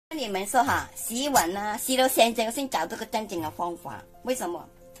你们说哈，洗碗啊，洗到现在我先找到个真正的方法。为什么？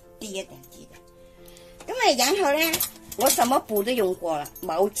第一点记得。咁然後呢，我什麼布都用過啦，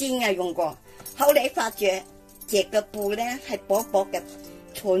毛巾啊用過。後來發覺這個布呢係薄薄嘅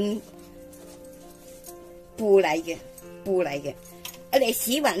純布嚟嘅。你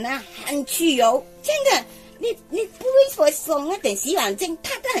洗碗啊，很出油，真的，你不會說送一點洗碗精，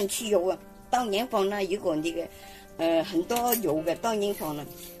它都很出油啊。當然放啦，如果你嘅很多油嘅，當然放啦。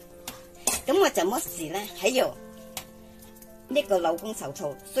咁我怎麼洗呢？還有呢個勞工手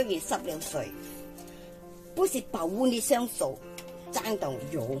套，雖然濕了水，不是保護你雙手沾到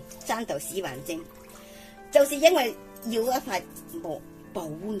油、沾到洗碗精，就是因為要一塊膜保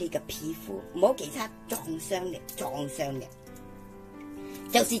護你嘅皮膚，冇其他撞傷力，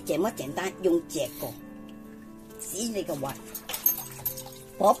就是這麼簡單，用這個洗你嘅碗，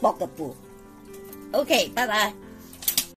薄薄嘅布。OK，拜拜。